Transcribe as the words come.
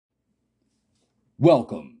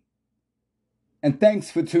Welcome, and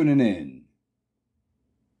thanks for tuning in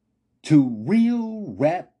to Real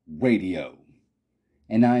Rap Radio.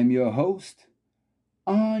 And I am your host,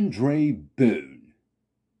 Andre Boone.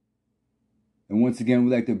 And once again,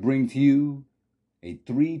 we'd like to bring to you a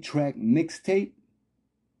 3-track mixtape.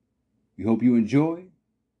 We hope you enjoy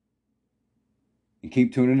and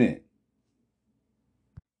keep tuning in.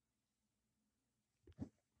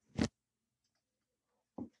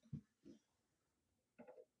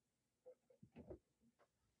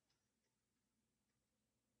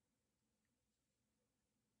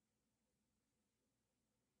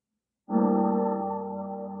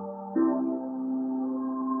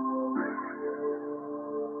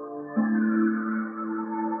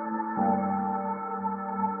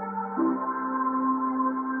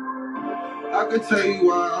 I could tell you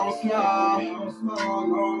why I don't smile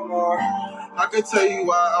no more. I could tell you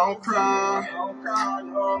why I don't cry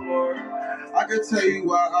no more. I could tell you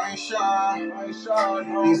why I ain't shy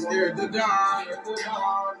no ain't scared to die.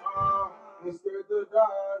 Ain't scared to die,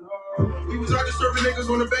 no. We was out just serving niggas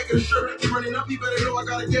on the back of the shirt. You running up, you better know I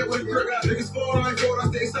gotta get with a grip. Niggas fall, I ain't fall, I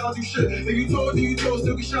stay silent, you shit. If you told,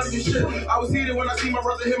 still get shot in your shit. I was heated when I see my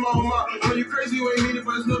brother hit my own mom. I know you crazy, you ain't mean it,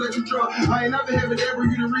 but it's know that you drunk. I ain't never having ever,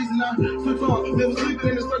 you the reason I stood tall. Never sleeping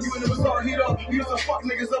in the sun, you never saw heat up. You used to fuck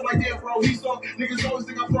niggas up like damn, bro. He soft. Niggas always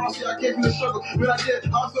think I'm frosty, I came from the struggle. But I did,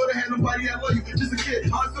 I feel they had nobody that love you. Just a kid,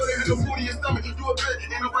 I feel they had no food in your stomach. Do a bit,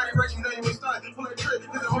 ain't nobody wreck you, now you ain't stunning. Pull that trick,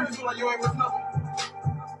 cause it always feel like you ain't worth nothing.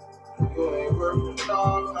 You ain't worth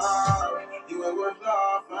nothing. You ain't worth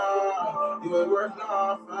nothing. You ain't worth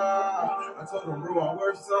nothing. I told him, bro, I'm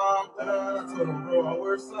worth something. I told him, bro, I'm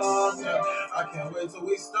worth something. I can't wait till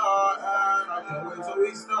we start. I can't wait till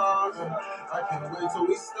we start. I can't wait till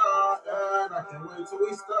we start. I can't wait till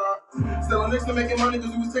we start. Still on next to making money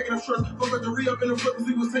because we was taking up shorts. Fuck with the re-up in the flip because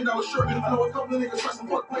we was $10 short. I know a couple of niggas try some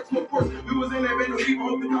fuck like smoke course. We was in that band with people,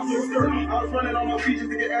 hope the cops don't stir. I was running on my feet just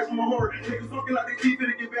to get ass from a whore. Niggas talking like they keep it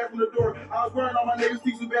to get back from the door. I was wearing all my niggas'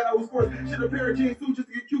 teeth so bad I was forced. Shit, a pair of jeans too just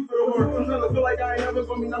to get cute for the whore. Sometimes I feel like I ain't never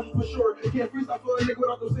gonna be nothing for sure. Can't freestyle for a nigga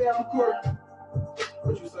without them saying I'm court.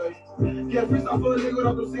 What you say? Can't freestyle for a nigga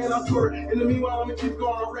without them saying I'm court. In the meanwhile, I'ma keep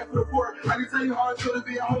going, I'll rap for the poor. I can tell you how it feel to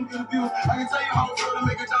be at home getting abused. I can tell you how it feel to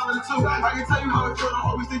make $1 or $2. I can tell you how it feel to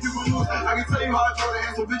always think you gon' lose. I can tell you how it feel to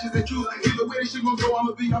have some bitches that choose. Either way this shit gon' go,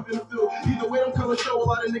 I'ma be up in the field. Either way them colors show a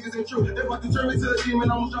lot of niggas ain't true. They about to turn me to a demon,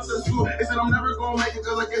 I almost dropped out of school. They said I'm never gonna make it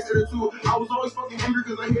cause I guess it too. I was always fucking hungry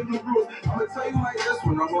cause I hit the rules. I'ma tell you like this,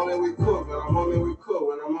 when I'm on it we cook, when I'm on it we cook,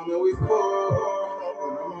 when I'm on it we cook,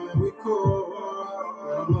 when I'm on it we cook,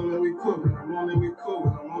 when I'm on it we cook, when I'm on it we cook,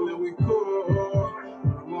 when I'm on it we cook, when I'm on it we cook,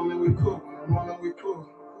 when I'm on it we cook, when I'm on it we cook,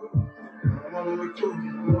 when I'm on it we cook, when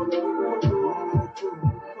I'm on it we cook.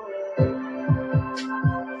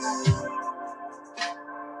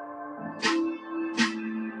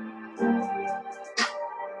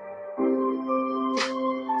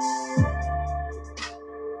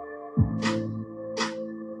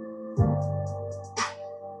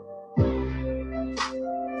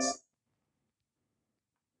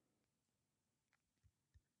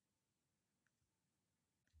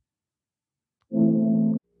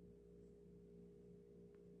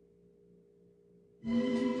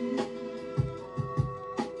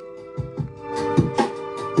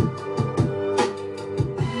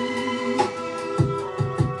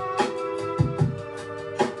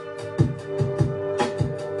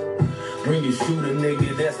 When you shoot a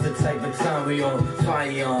nigga, that's the type of time we on.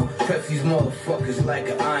 Fire on, press these motherfuckers like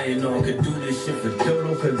an iron on. Could do this shit for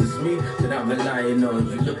dodo, cause it's me that I'm relying on.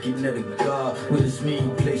 You looking at a god, when it's me, you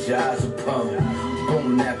place your eyes upon.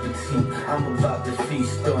 Bon appetit, I'm about to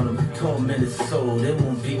feast on them. Tormented soul, there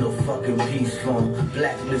won't be no fucking peace for them.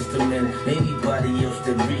 Blacklist them and anybody else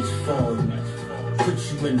that reach for them. Put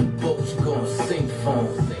you in the boat, you gon' sink for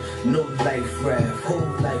them. No life raft, whole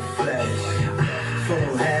life flash.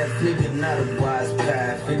 Phone half nigga, not a wise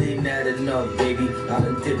path. It ain't that enough, baby. I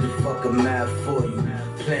done did the fucking math for you.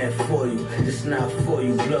 Plan for you, it's not for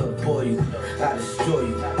you. Blood for you, I destroy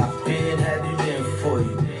you. I been had it in for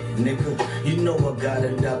you. Nigga, you know I got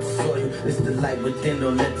it out the soil. It's the light within,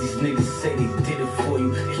 don't let these niggas say they did it for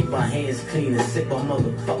you. Keep my hands clean and sick my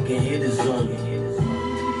motherfucking hitters on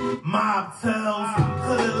you. Mob tells,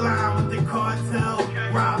 put a line with the cartel.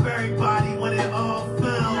 Rob everybody when it all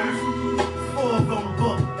fails. 4 of them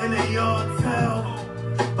booked and they all tell.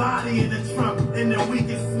 Body in the trunk and then we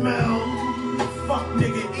can smell. Fuck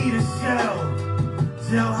nigga, eat a shell.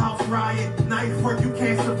 Jailhouse riot, knife work, you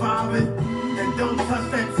can't survive it. And don't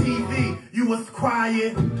touch that TV, you was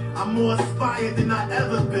quiet. I'm more inspired than I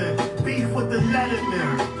ever been. Beef with the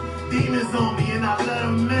Letterman. Demons on me and I let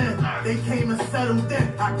them in. They came and settled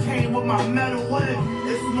in. I came with my metal in.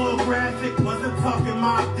 It's more graphic. Wasn't talking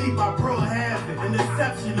my deep. I brought havoc. An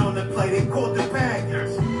exception on the play. They caught the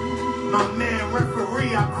package. My man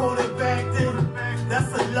referee, I quarterbacked it.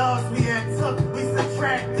 That's a loss we had took. We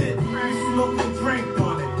subtracted. We smoke and drink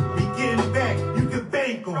on it. We getting back. You can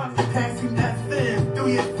bank on it. Pass you FN.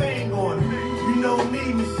 Do your thing on it. You know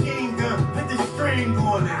me, machine gun. Put the string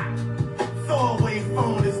on it. Throwaway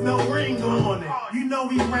phone, there's no ring on it. You know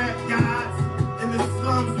we rap gods. In the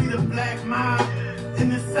slums, we the black mob. In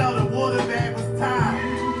the cell, the water bag was tied.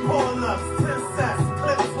 Pull-ups, 10 sets,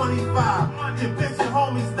 clip 25. Your bitch and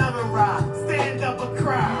homies never ride. Stand up or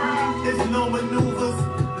cry. There's no maneuvers.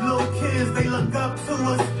 Little kids, they look up to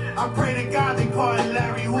us. I pray to God they call it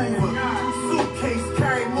Larry Hoover. Suitcase,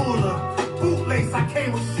 carry moolah. Bootlace, I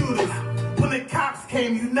came with shooters. When the cops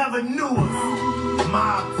came, you never knew us.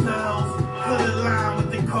 Mob tells. Could align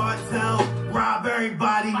with the cartel, rob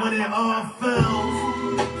everybody when it all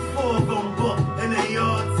fails. 4 of them booked and they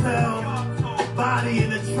all tell. Body in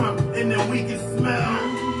the trunk and then we can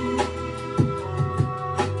smell.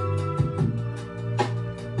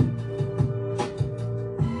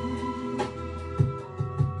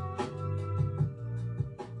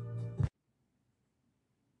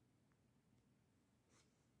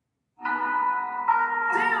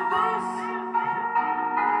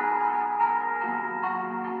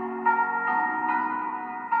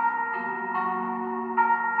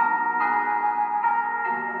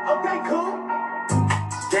 Okay, cool.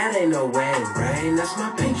 That ain't no wedding ring, that's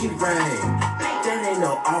my pinky ring. That ain't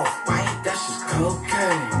no off-white, that's just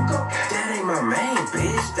cocaine. That ain't my main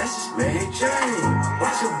bitch, that's just Mary Jane.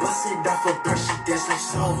 Watch her bust it off a purse, she dance like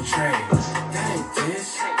Soul Train. That ain't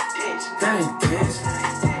this, that ain't this,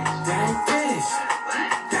 that ain't this,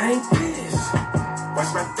 that ain't this.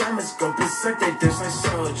 Watch my diamonds go berserk, they dance like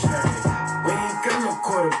Soul Train. We ain't got no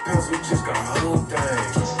quarter pounds, we just got whole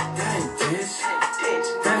things. That ain't this,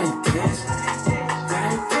 that ain't this.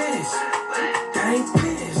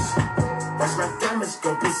 Watch my diamonds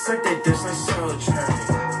go berserk, they dance like Soul Train.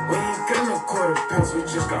 We ain't got no quarter pounds, we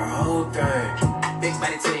just got whole thing. Big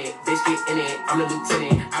body tenant, bitch get in it. I'm the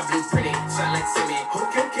lieutenant, I blueprint it. Shot like cement, who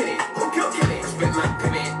killed Kenny? Who killed Kenny? Respect my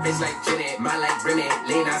pivot, bitch like Jenny. My like Remy,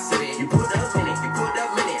 lean I sit it. You pulled up in it, you pulled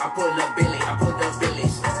up in it. I pulled up Billy, I pulled up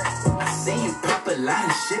Billy's. I see you pop a lot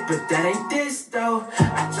of shit, but that ain't this though.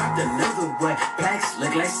 I dropped another one, blacks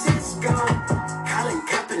look like Cisco. Colin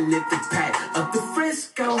Kaepernick the pack up the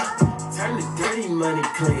Frisco. Turn the dirty money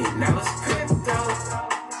clean, now it's crypto.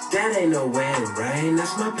 That ain't no wedding ring,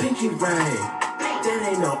 that's my pinky ring. That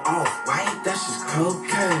ain't no off-white, that's just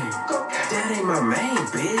cocaine. That ain't my main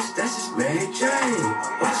bitch, that's just Mary Jane.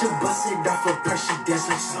 Watch her bust it off a purse, she dance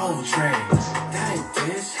like Soul Train. That ain't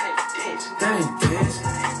this, that ain't this,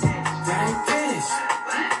 that ain't this,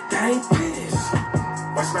 that ain't this.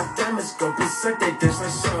 Watch my diamonds go berserk, they dance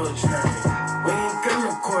like Soul Train. We ain't got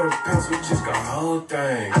no quarter pounds, we just got whole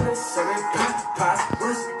thing. I been serving pots,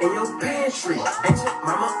 what's in your pantry? Ain't your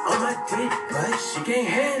mama on my dick, but she can't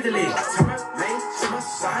handle it. Turn my main to my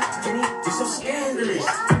side, can you so scandalous?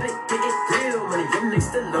 I been getting real money, them niggas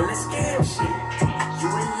still on that scam shit. You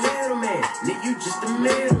a little man, nigga, you just a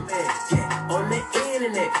middleman. Yeah, on the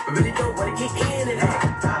internet, but really don't wanna get into that.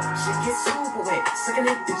 Shit get super wet, sucking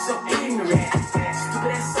that dick so ignorant.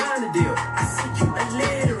 Stupid ass sign the deal, I see you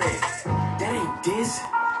illiterate. That ain't this,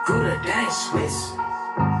 Gouda, that ain't Swiss.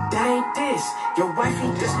 That ain't this, your wife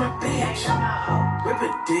ain't just my bitch. Whip a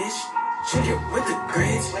dish, chicken with the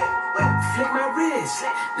grits. Flick my wrist,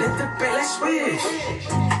 let the back like swish.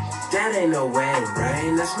 That ain't no wedding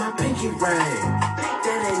ring, that's my pinky ring.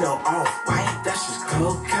 That ain't no off-white, that's just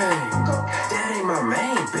cocaine. That ain't my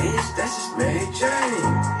main bitch, that's just Mary Jane.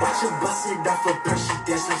 Watch her bust it off a purse, she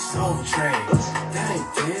dance like Soul Train. That ain't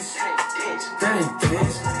this, that ain't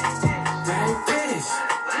this, that ain't this,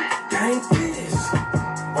 that ain't this.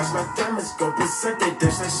 Watch my diamonds go berserk, they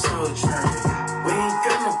dance like Soul Train. We ain't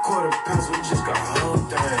got no quarter pounds, we just got whole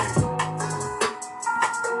thing.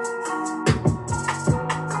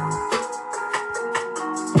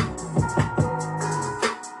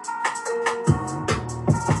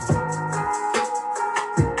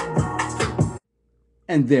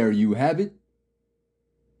 And there you have it.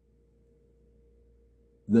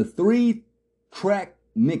 The 3-track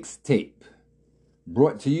mixtape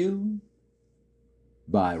brought to you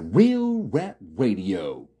by Real Rap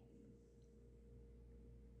Radio.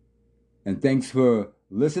 And thanks for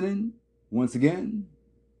listening once again.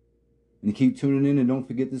 And keep tuning in and don't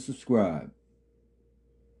forget to subscribe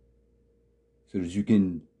so that you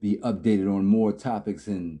can be updated on more topics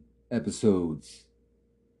and episodes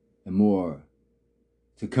and more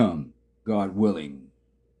to come, God willing.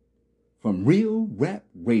 from Real Rap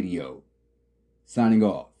Radio. Signing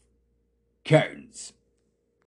off. Curtains.